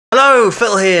Hello,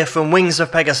 Phil here from Wings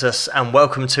of Pegasus, and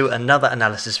welcome to another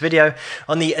analysis video.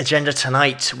 On the agenda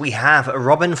tonight we have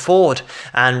Robben Ford,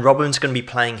 and Robben's going to be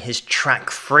playing his track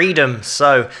Freedom.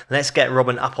 So let's get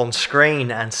Robben up on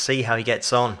screen and see how he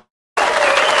gets on.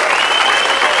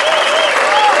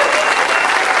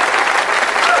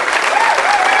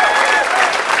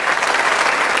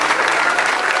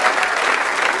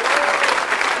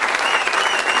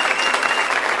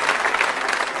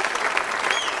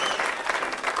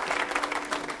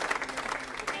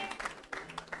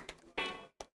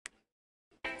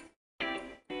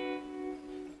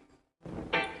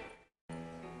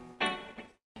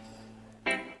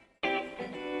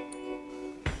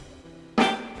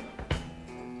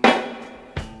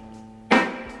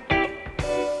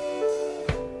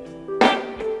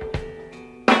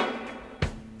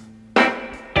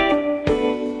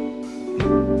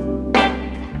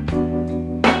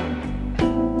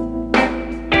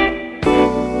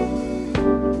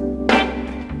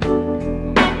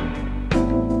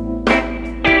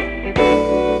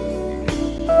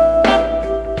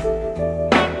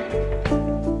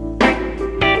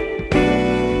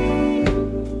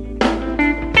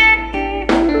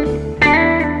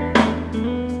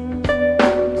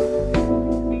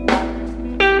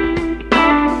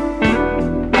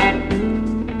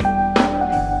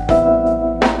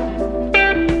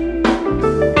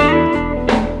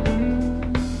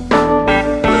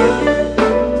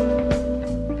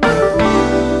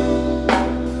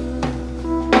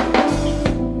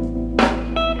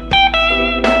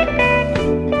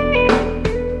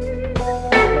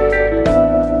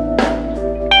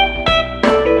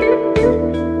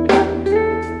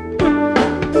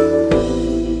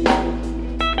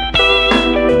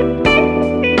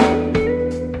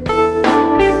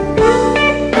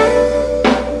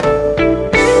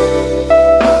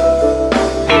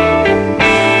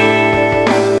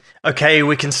 Okay,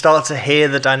 we can start to hear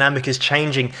the dynamic is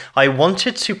changing. I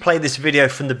wanted to play this video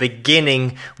from the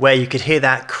beginning where you could hear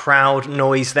that crowd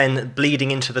noise then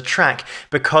bleeding into the track,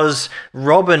 because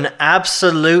Robben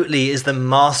absolutely is the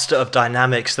master of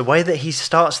dynamics. The way that he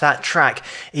starts that track,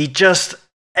 he just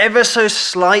ever so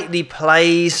slightly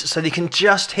plays so you can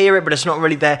just hear it, but it's not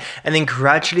really there, and then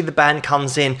gradually the band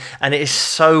comes in and it is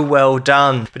so well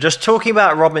done. But just talking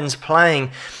about Robben's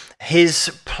playing,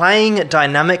 his playing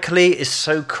dynamically is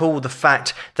so cool. The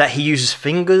fact that he uses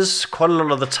fingers quite a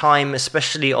lot of the time,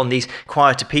 especially on these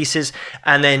quieter pieces,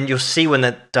 and then you'll see when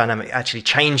the dynamic actually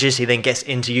changes, he then gets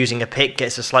into using a pick,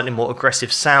 gets a slightly more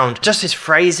aggressive sound. Just his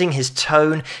phrasing, his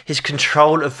tone, his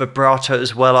control of vibrato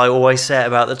as well. I always say it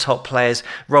about the top players,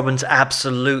 Robben's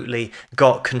absolutely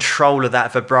got control of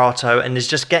that vibrato and is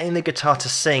just getting the guitar to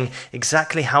sing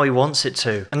exactly how he wants it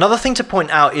to. Another thing to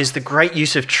point out is the great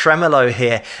use of tremolo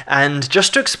here. And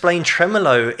just to explain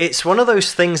tremolo, it's one of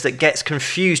those things that gets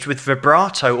confused with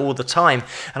vibrato all the time,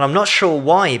 and I'm not sure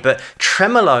why, but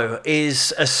tremolo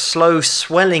is a slow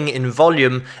swelling in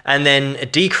volume and then a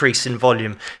decrease in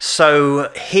volume.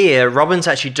 So here, Robben's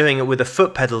actually doing it with a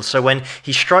foot pedal, so when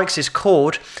he strikes his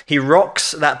chord, he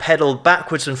rocks that pedal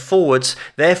backwards and forwards,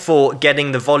 therefore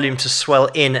getting the volume to swell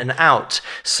in and out.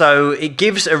 So it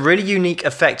gives a really unique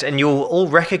effect, and you'll all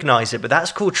recognize it, but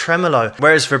that's called tremolo,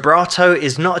 whereas vibrato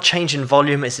is not a change in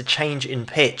volume, it's a change in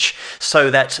pitch,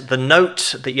 so that the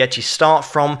note that you actually start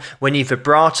from, when you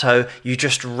vibrato, you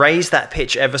just raise that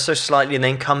pitch ever so slightly and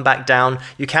then come back down.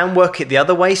 You can work it the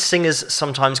other way. Singers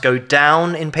sometimes go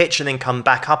down in pitch and then come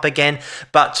back up again,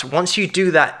 but once you do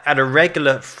that at a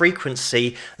regular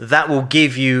frequency, that will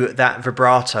give you that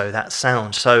vibrato, that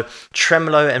sound. So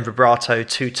tremolo and vibrato,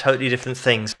 two totally different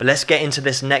things. But let's get into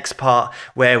this next part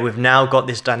where we've now got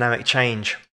this dynamic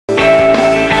change.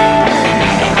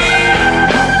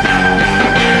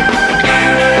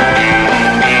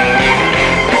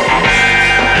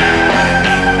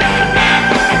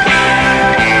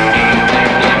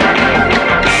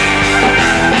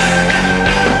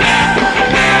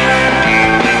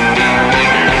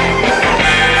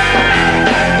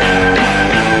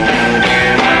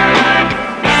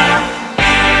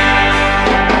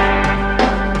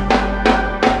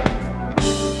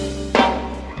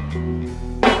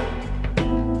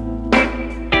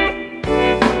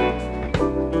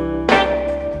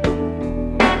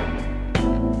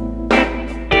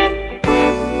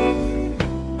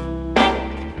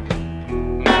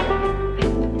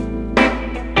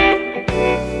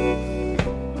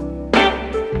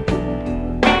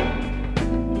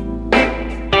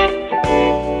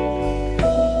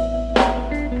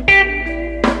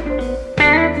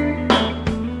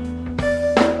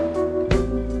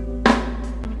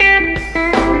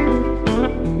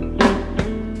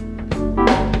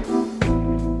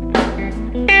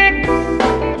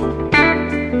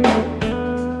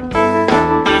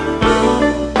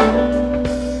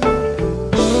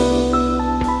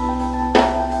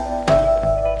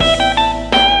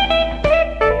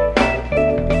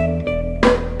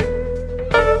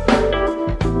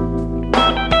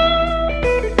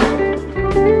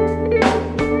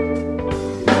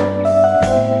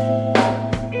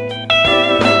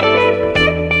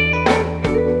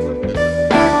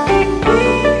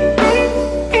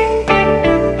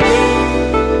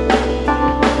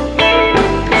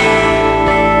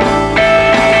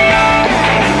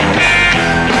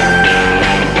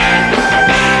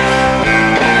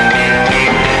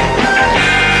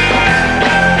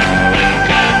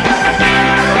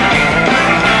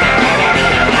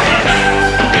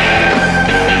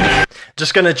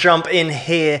 Just going to jump in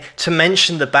here to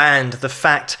mention the band, the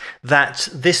fact that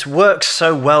this works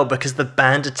so well because the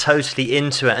band are totally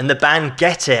into it and the band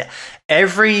get it.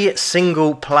 Every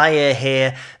single player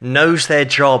here knows their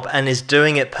job and is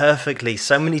doing it perfectly.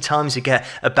 So many times you get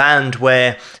a band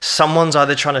where someone's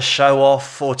either trying to show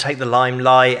off or take the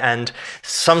limelight, and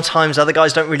sometimes other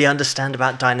guys don't really understand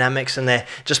about dynamics and they're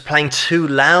just playing too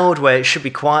loud where it should be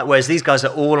quiet, whereas these guys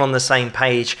are all on the same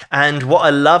page. And what I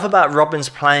love about Robben's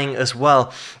playing as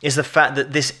well is the fact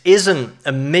that this isn't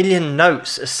a million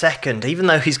notes a second, even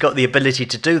though he's got the ability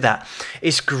to do that.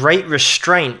 It's great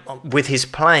restraint with his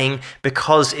playing,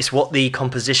 because it's what the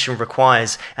composition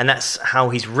requires, and that's how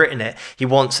he's written it. He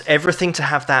wants everything to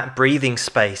have that breathing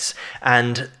space,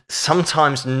 and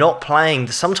sometimes not playing,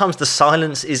 sometimes the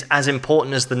silence is as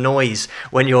important as the noise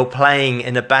when you're playing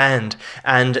in a band.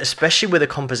 And especially with a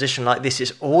composition like this,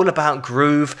 it's all about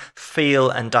groove, feel,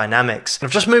 and dynamics.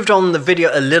 I've just moved on the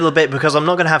video a little bit because I'm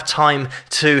not going to have time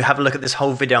to have a look at this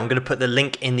whole video. I'm going to put the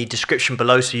link in the description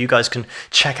below so you guys can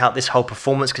check out this whole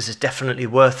performance, because it's definitely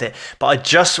worth it. But I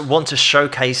just want to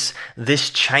showcase this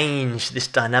change, this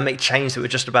dynamic change that we're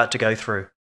just about to go through.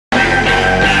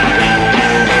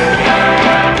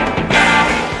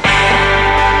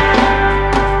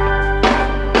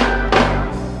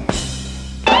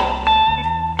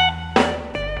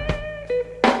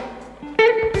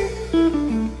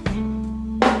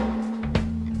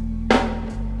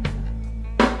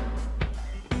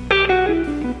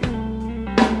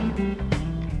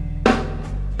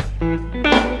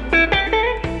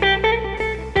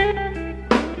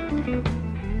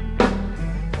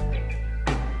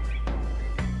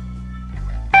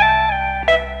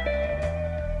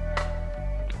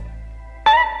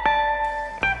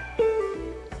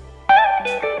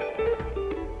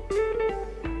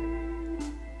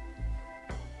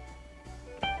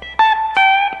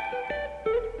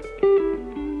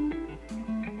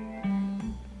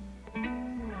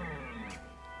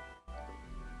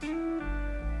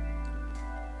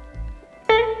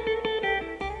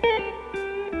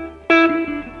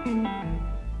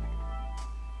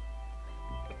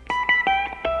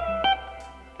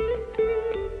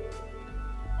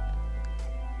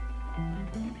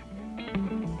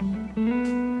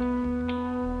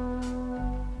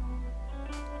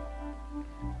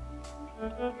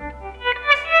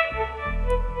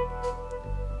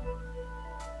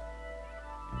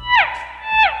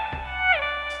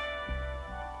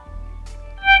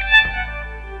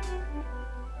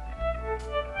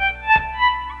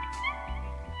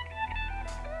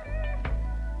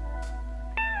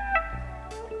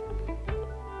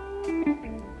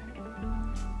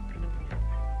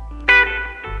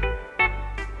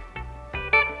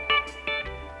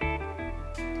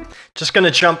 Just going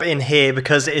to jump in here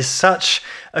because it is such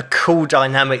a cool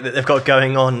dynamic that they've got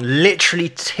going on, literally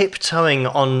tiptoeing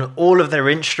on all of their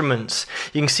instruments.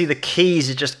 You can see the keys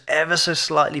are just ever so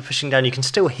slightly pushing down. You can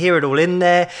still hear it all in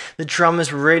there. The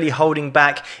drummer's really holding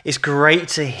back. It's great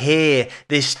to hear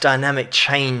this dynamic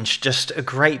change, just a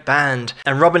great band.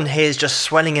 And Robben here is just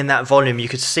swelling in that volume. You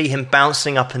could see him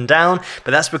bouncing up and down,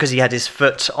 but that's because he had his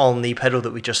foot on the pedal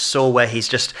that we just saw, where he's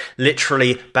just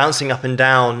literally bouncing up and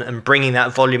down and bringing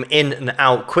that volume in and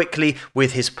out quickly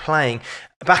with his playing.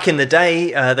 Back in the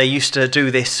day, they used to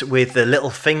do this with the little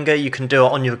finger. You can do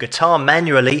it on your guitar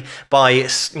manually by,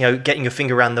 getting your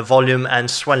finger around the volume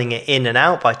and swelling it in and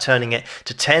out by turning it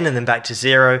to 10 and then back to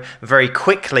 0 very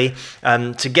quickly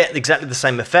to get exactly the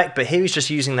same effect. But here he's just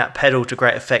using that pedal to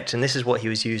great effect, and this is what he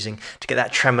was using to get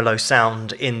that tremolo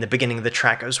sound in the beginning of the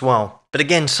track as well. But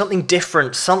again, something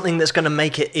different, something that's going to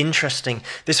make it interesting.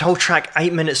 This whole track,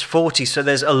 8 minutes 40, so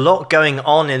there's a lot going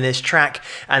on in this track,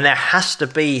 and there has to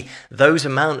be those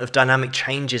amount of dynamic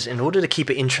changes in order to keep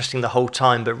it interesting the whole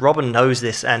time. But Robben knows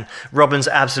this, and Robben's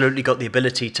absolutely got the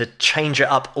ability to change it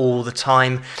up all the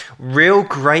time. Real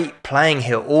great playing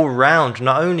here all round.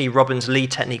 Not only Robben's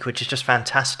lead technique, which is just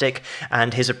fantastic,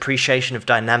 and his appreciation of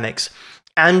dynamics,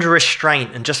 and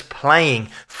restraint, and just playing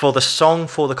for the song,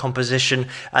 for the composition,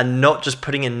 and not just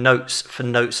putting in notes for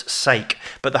notes' sake.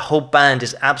 But the whole band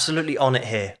is absolutely on it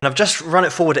here. And I've just run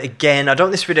it forward again. I don't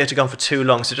want this video to go on for too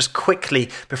long, so just quickly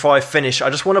before I finish, I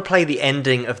just want to play the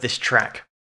ending of this track.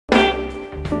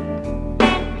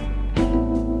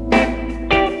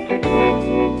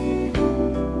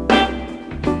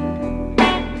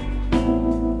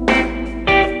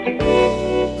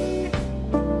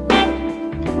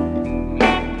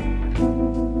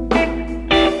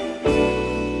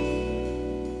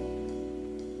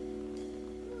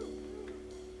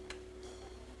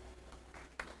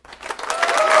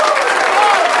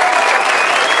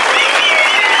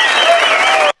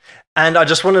 And I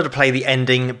just wanted to play the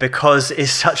ending because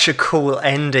it's such a cool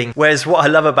ending. Whereas what I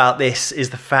love about this is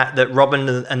the fact that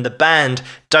Robben and the band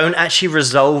don't actually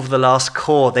resolve the last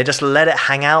chord. They just let it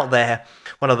hang out there.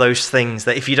 One of those things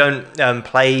that if you don't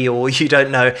play or you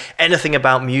don't know anything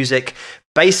about music,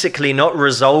 basically not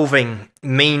resolving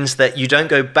means that you don't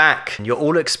go back. You're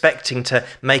all expecting to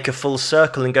make a full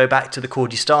circle and go back to the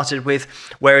chord you started with,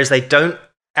 whereas they don't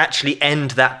actually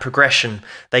end that progression.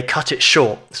 They cut it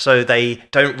short, so they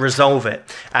don't resolve it,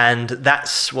 and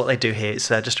that's what they do here. It's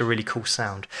just a really cool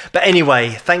sound. But anyway,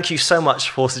 thank you so much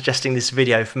for suggesting this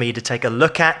video for me to take a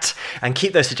look at, and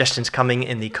keep those suggestions coming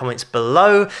in the comments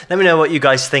below. Let me know what you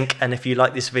guys think, and if you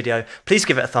like this video, please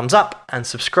give it a thumbs up and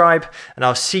subscribe, and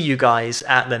I'll see you guys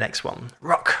at the next one.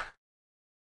 Rock!